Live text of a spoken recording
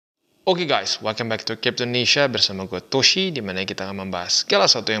Oke guys, welcome back to Crypto Indonesia bersama gue Toshi, di mana kita akan membahas segala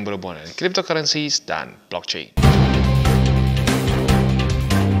sesuatu yang berhubungan dengan cryptocurrencies dan blockchain.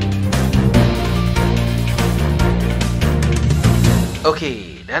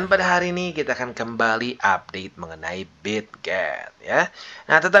 Oke, dan pada hari ini kita akan kembali update mengenai Bitget ya.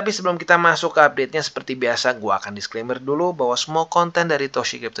 Nah, tetapi sebelum kita masuk ke update-nya seperti biasa, gua akan disclaimer dulu bahwa semua konten dari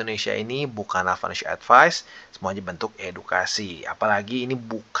Toshi Crypto Indonesia ini bukanlah financial advice, semuanya bentuk edukasi. Apalagi ini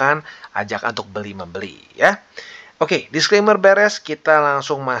bukan ajakan untuk beli-membeli ya. Oke, disclaimer beres, kita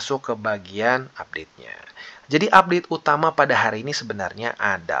langsung masuk ke bagian update-nya. Jadi update utama pada hari ini sebenarnya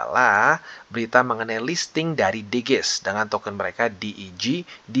adalah berita mengenai listing dari Degis dengan token mereka DEG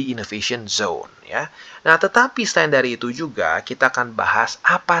di Innovation Zone ya. Nah, tetapi selain dari itu juga kita akan bahas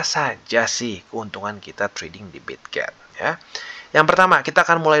apa saja sih keuntungan kita trading di Bitget ya. Yang pertama, kita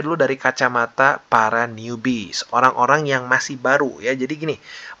akan mulai dulu dari kacamata para newbies, orang-orang yang masih baru ya. Jadi gini,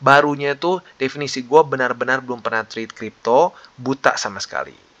 barunya itu definisi gue benar-benar belum pernah trade crypto, buta sama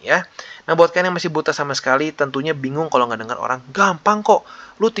sekali ya. Nah, buat kalian yang masih buta sama sekali, tentunya bingung kalau nggak dengar orang, gampang kok,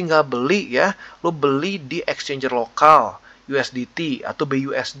 lu tinggal beli ya, lu beli di exchanger lokal, USDT atau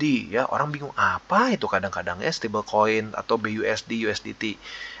BUSD ya. Orang bingung apa itu kadang-kadang ya, stablecoin atau BUSD, USDT.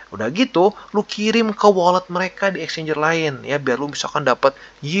 Udah gitu, lu kirim ke wallet mereka di exchanger lain ya, biar lu misalkan dapat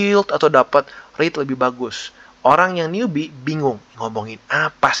yield atau dapat rate lebih bagus. Orang yang newbie bingung ngomongin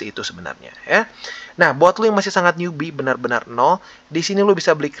apa sih itu sebenarnya ya. Nah, buat lu yang masih sangat newbie, benar-benar nol, di sini lu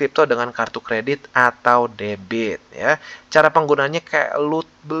bisa beli kripto dengan kartu kredit atau debit ya. Cara penggunaannya kayak lu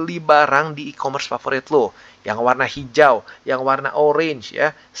beli barang di e-commerce favorit lu, yang warna hijau, yang warna orange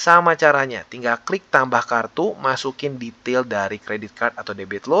ya. Sama caranya, tinggal klik tambah kartu, masukin detail dari credit card atau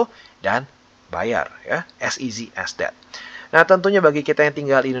debit lo dan bayar ya. As easy as that. Nah, tentunya bagi kita yang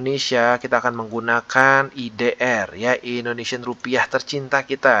tinggal di Indonesia, kita akan menggunakan IDR, ya, Indonesian Rupiah tercinta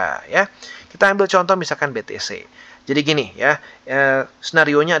kita, ya. Kita ambil contoh misalkan BTC. Jadi gini, ya,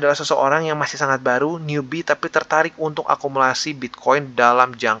 senarionya adalah seseorang yang masih sangat baru, newbie, tapi tertarik untuk akumulasi Bitcoin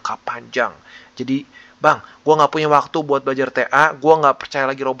dalam jangka panjang. Jadi, bang, gue nggak punya waktu buat belajar TA, gue nggak percaya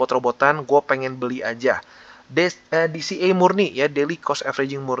lagi robot-robotan, gue pengen beli aja. DCA murni, ya, Daily Cost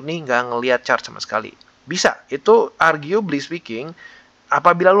Averaging murni, nggak ngelihat chart sama sekali. Bisa, itu arguably speaking,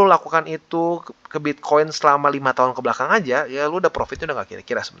 apabila lu lakukan itu ke Bitcoin selama 5 tahun ke belakang aja, ya lu udah profitnya udah nggak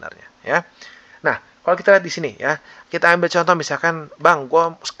kira-kira sebenarnya, ya. Nah, kalau kita lihat di sini ya, kita ambil contoh misalkan, bang, gue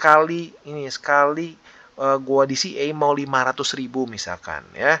sekali gue DCA mau 500.000 misalkan,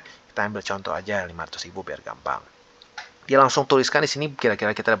 ya. Kita ambil contoh aja 500.000 biar gampang. Dia langsung tuliskan di sini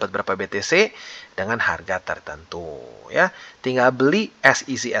kira-kira kita dapat berapa BTC dengan harga tertentu ya. Tinggal beli as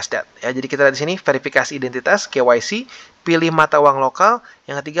easy as that ya. Jadi kita lihat di sini verifikasi identitas, KYC, pilih mata uang lokal,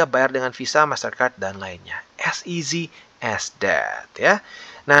 yang ketiga bayar dengan Visa, Mastercard dan lainnya. As easy as that ya.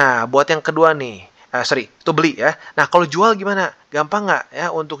 Nah, buat yang kedua nih, itu beli ya. Nah, kalau jual gimana? Gampang nggak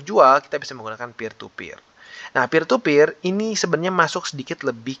ya? Untuk jual kita bisa menggunakan peer to peer. Nah, peer-to-peer ini sebenarnya masuk sedikit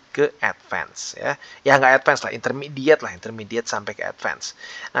lebih ke advance ya. Ya nggak advance lah, intermediate sampai ke advance.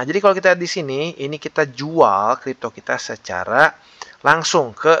 Nah, jadi kalau kita lihat di sini, ini kita jual kripto kita secara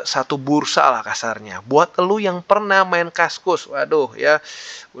langsung ke satu bursa lah kasarnya. Buat lu yang pernah main Kaskus, waduh ya,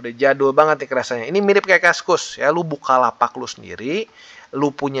 udah jadul banget nih rasanya. Ini mirip kayak Kaskus ya, lu buka lapak lu sendiri,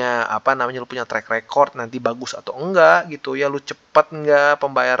 lu punya lu punya track record nanti bagus atau enggak gitu ya, lu cepat enggak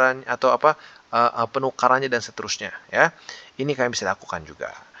pembayaran atau penukarannya dan seterusnya ya. Ini kalian bisa lakukan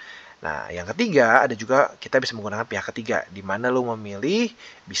juga. Nah, yang ketiga ada juga kita bisa menggunakan pihak ketiga, di mana lu memilih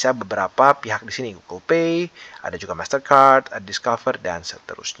bisa beberapa pihak di sini, Google Pay, ada juga Mastercard, ada Discover dan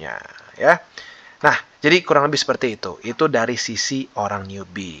seterusnya ya. Nah, jadi kurang lebih seperti itu. Itu dari sisi orang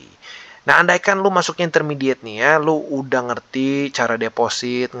newbie. Nah, andaikan lu masuk intermediate nih ya, lu udah ngerti cara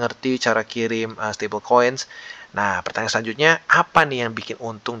deposit, ngerti cara kirim stable coins. Nah, pertanyaan selanjutnya, apa nih yang bikin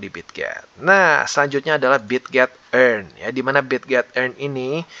untung di Bitget? Nah, selanjutnya adalah Bitget Earn. Ya, di mana Bitget Earn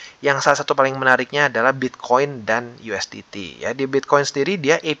ini, yang salah satu paling menariknya adalah Bitcoin dan USDT. Ya, di Bitcoin sendiri,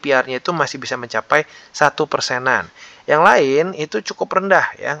 dia APR-nya itu masih bisa mencapai 1%-an. Yang lain itu cukup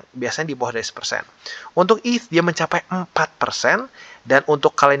rendah, ya, biasanya di bawah dari 1%. Untuk ETH, dia mencapai 4%. Dan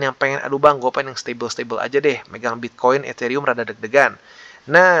untuk kalian yang pengen, aduh bang, gue pengen yang stable-stable aja deh, megang Bitcoin, Ethereum rada deg-degan.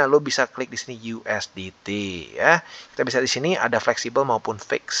 Nah, lo bisa klik di sini USDT ya. Kita bisa di sini ada fleksibel maupun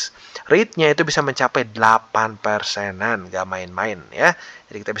fix. Rate-nya itu bisa mencapai 8%-an, gak main-main ya.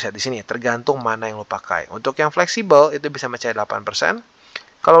 Jadi kita bisa di sini tergantung mana yang lo pakai. Untuk yang fleksibel itu bisa mencapai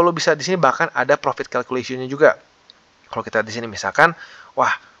 8%. Kalau lo bisa di sini bahkan ada profit calculation-nya juga. Kalau kita di sini misalkan,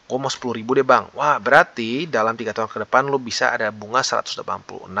 wah, gue mau 10.000 deh bang. Wah, berarti dalam 3 tahun ke depan lo bisa ada bunga 186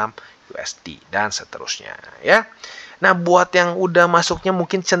 USD dan seterusnya ya. Nah, buat yang udah masuknya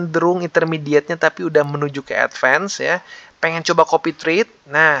mungkin cenderung intermediate-nya tapi udah menuju ke advance ya, pengen coba copy trade,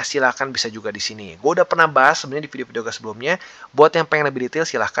 nah silahkan bisa juga di sini. Gue udah pernah bahas sebenarnya di video-video sebelumnya. Buat yang pengen lebih detail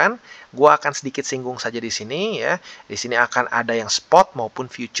silahkan. Gue akan sedikit singgung saja di sini ya. Di sini akan ada yang spot maupun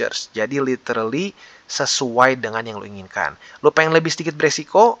futures. Jadi literally sesuai dengan yang lo inginkan. Lo pengen lebih sedikit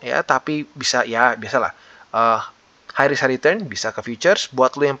beresiko ya, tapi bisa ya biasalah. High risk high return bisa ke futures.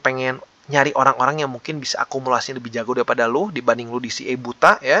 Buat lo yang pengen nyari orang-orang yang mungkin bisa akumulasi lebih jago daripada lu dibanding lu di CA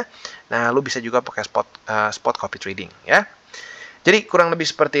buta ya. Nah, lu bisa juga pakai spot copy trading ya. Jadi kurang lebih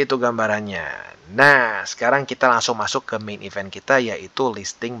seperti itu gambarannya. Nah, sekarang kita langsung masuk ke main event kita yaitu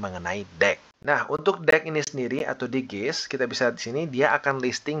listing mengenai deck. Nah, untuk deck ini sendiri atau Degis, kita bisa di sini dia akan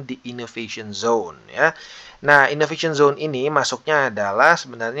listing di Innovation Zone ya. Nah, Innovation Zone ini masuknya adalah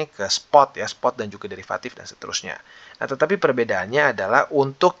sebenarnya ke spot ya, spot dan juga derivatif dan seterusnya. Nah, tetapi perbedaannya adalah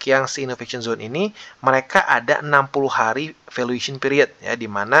untuk yang si Innovation Zone ini mereka ada 60 hari valuation period ya, di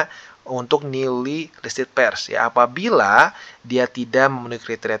mana untuk newly listed pairs ya, apabila dia tidak memenuhi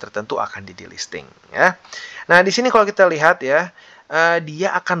kriteria tertentu akan di delisting ya. Nah, di sini kalau kita lihat ya,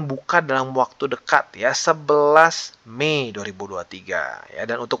 dia akan buka dalam waktu dekat ya 11 Mei 2023 ya,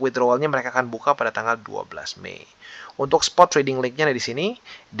 dan untuk withdrawalnya mereka akan buka pada tanggal 12 Mei. Untuk spot trading linknya ada di sini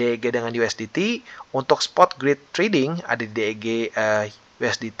DEG dengan USDT, untuk spot grid trading ada di DEG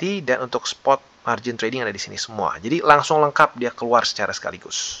USDT, dan untuk spot margin trading ada di sini semua. Jadi langsung lengkap dia keluar secara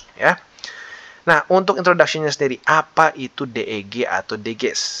sekaligus ya. Nah, untuk introduction-nya sendiri, apa itu DEG atau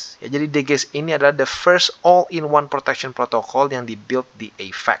Degis? Ya, jadi Degis ini adalah the first all-in-one protection protocol yang dibuild di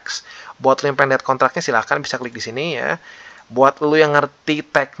AVAX. Buat lo yang pengen lihat kontraknya, silahkan bisa klik di sini ya. Buat lo yang ngerti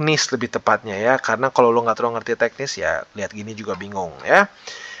teknis lebih tepatnya ya, karena kalau lo nggak terlalu ngerti teknis ya, lihat gini juga bingung ya.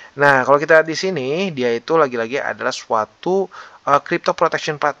 Nah, kalau kita lihat di sini, dia itu lagi-lagi adalah suatu crypto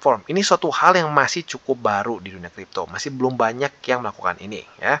protection platform. Ini suatu hal yang masih cukup baru di dunia kripto, masih belum banyak yang melakukan ini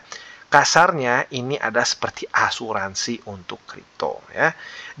ya. Kasarnya ini ada seperti asuransi untuk kripto ya.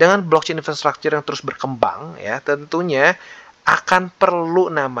 Dengan blockchain infrastructure yang terus berkembang ya, tentunya akan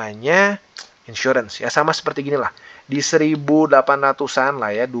perlu namanya insurance ya, sama seperti gini lah. Di 1800-an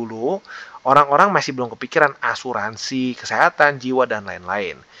lah ya dulu, orang-orang masih belum kepikiran asuransi kesehatan, jiwa dan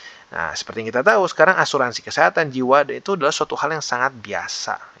lain-lain. Nah, seperti yang kita tahu sekarang asuransi kesehatan jiwa itu adalah suatu hal yang sangat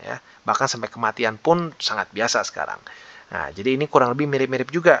biasa ya. Bahkan sampai kematian pun sangat biasa sekarang. Nah, jadi ini kurang lebih mirip-mirip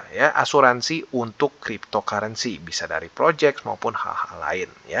juga ya, asuransi untuk cryptocurrency, bisa dari Projek maupun hal-hal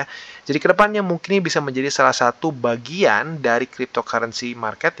lain ya. Jadi kedepannya mungkin ini bisa menjadi salah satu bagian dari cryptocurrency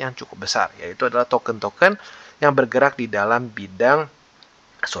market yang cukup besar, yaitu adalah token-token yang bergerak di dalam bidang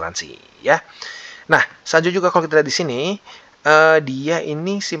asuransi ya. Nah, selanjutnya juga kalau kita lihat di sini, dia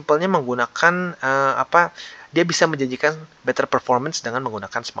ini simpelnya menggunakan dia bisa menjanjikan better performance dengan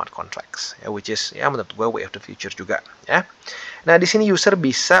menggunakan smart contracts ya, which is ya menurut gue way of the future juga ya. Nah, di sini user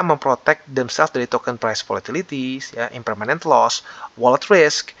bisa memprotect themselves dari token price volatility ya, impermanent loss, wallet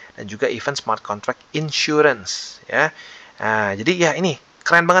risk, dan juga even smart contract insurance ya. Nah, jadi ya ini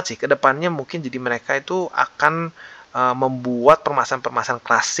keren banget sih, kedepannya mungkin jadi mereka itu akan membuat permasalahan-permasalahan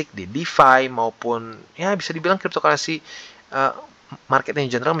klasik di DeFi maupun ya bisa dibilang cryptocurrency market in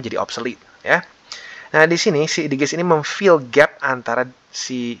general menjadi obsolete ya. Nah, di sini si Degis ini memfill gap antara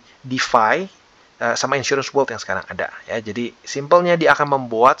si DeFi sama insurance world yang sekarang ada ya. Jadi simpelnya dia akan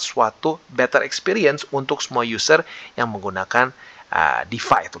membuat suatu better experience untuk semua user yang menggunakan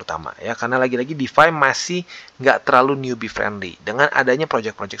DeFi terutama ya, karena lagi-lagi DeFi masih nggak terlalu newbie friendly. Dengan adanya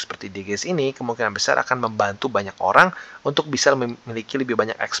project-project seperti Degis ini kemungkinan besar akan membantu banyak orang untuk bisa memiliki lebih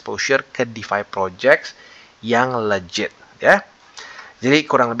banyak exposure ke DeFi projects yang legit ya. Jadi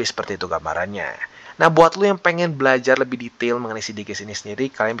kurang lebih seperti itu gambarannya. Nah, buat lo yang pengen belajar lebih detail mengenai si Degis ini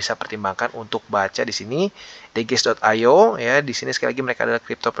sendiri, kalian bisa pertimbangkan untuk baca di sini degis.io ya. Di sini sekali lagi mereka adalah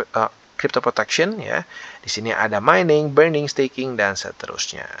crypto protection ya. Di sini ada mining, burning, staking dan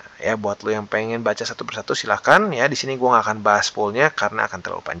seterusnya. Ya, buat lo yang pengen baca satu persatu silahkan ya. Di sini gue nggak akan bahas fullnya karena akan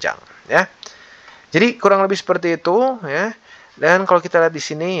terlalu panjang ya. Jadi kurang lebih seperti itu ya. Dan kalau kita lihat di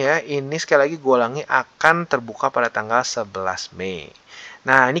sini ya, ini sekali lagi gue ulangi akan terbuka pada tanggal 11 Mei.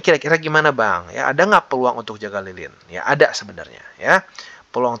 Nah, ini kira-kira gimana Bang? Ya, ada nggak peluang untuk jaga lilin? Ya, ada sebenarnya ya.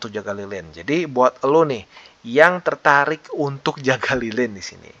 Peluang untuk jaga lilin. Jadi buat lo nih yang tertarik untuk jaga lilin di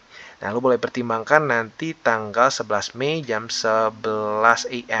sini. Nah, lo boleh pertimbangkan nanti tanggal 11 Mei jam 11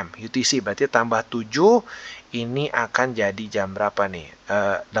 AM UTC, berarti tambah 7, ini akan jadi jam berapa nih?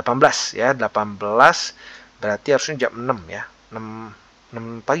 18 ya, 18 berarti harusnya jam 6 ya.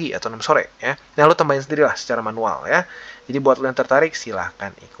 6 pagi atau 6 sore ya. Nah, lo tambahin sendiri lah secara manual ya. Jadi buat lo yang tertarik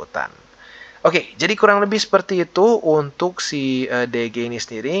silahkan ikutan. Oke, jadi kurang lebih seperti itu untuk si DG ini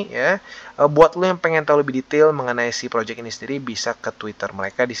sendiri ya. Buat lo yang pengen tahu lebih detail mengenai si project ini sendiri, bisa ke Twitter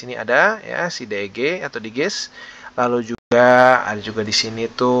mereka. Di sini ada ya si DG atau Degis. Lalu juga ada juga di sini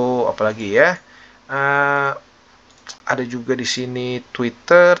tuh apalagi ya. Ada juga di sini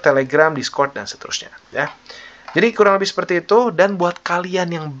Twitter, Telegram, Discord dan seterusnya ya. Jadi kurang lebih seperti itu. Dan buat kalian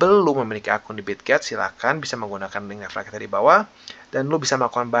yang belum memiliki akun di Bitget, silahkan bisa menggunakan link referensi di bawah. Dan lo bisa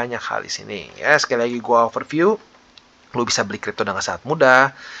melakukan banyak hal di sini. Ya, sekali lagi gua overview. Lo bisa beli kripto dengan sangat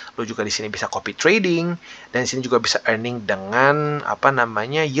mudah. Lo juga di sini bisa copy trading, dan di sini juga bisa earning dengan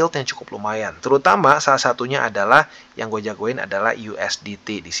yield yang cukup lumayan. Terutama salah satunya adalah yang gue jagoin adalah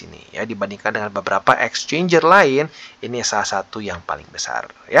USDT di sini ya, dibandingkan dengan beberapa exchanger lain, ini salah satu yang paling besar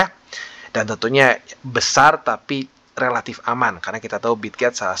ya. Dan tentunya besar tapi relatif aman, karena kita tahu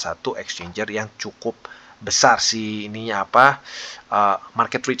Bitget salah satu exchanger yang cukup besar sih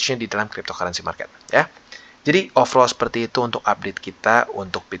market reach-nya di dalam cryptocurrency market ya. Jadi overall seperti itu untuk update kita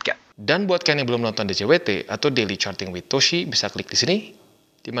untuk Bitget. Dan buat kalian yang belum nonton DCWT atau Daily Charting with Toshi, bisa klik di sini,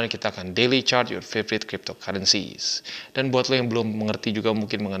 di mana kita akan daily chart your favorite cryptocurrencies. Dan buat lo yang belum mengerti juga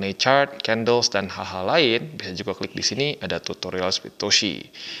mungkin mengenai chart, candles, dan hal-hal lain, bisa juga klik di sini, ada tutorials with Toshi.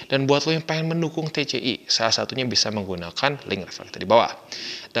 Dan buat lo yang pengen mendukung TCI, salah satunya bisa menggunakan link referensi di bawah.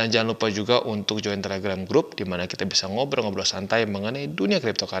 Dan jangan lupa juga untuk join Telegram group, di mana kita bisa ngobrol-ngobrol santai mengenai dunia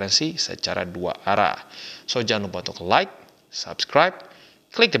cryptocurrency secara dua arah. So jangan lupa untuk like, subscribe,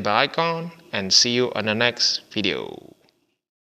 click the bell icon, and see you on the next video.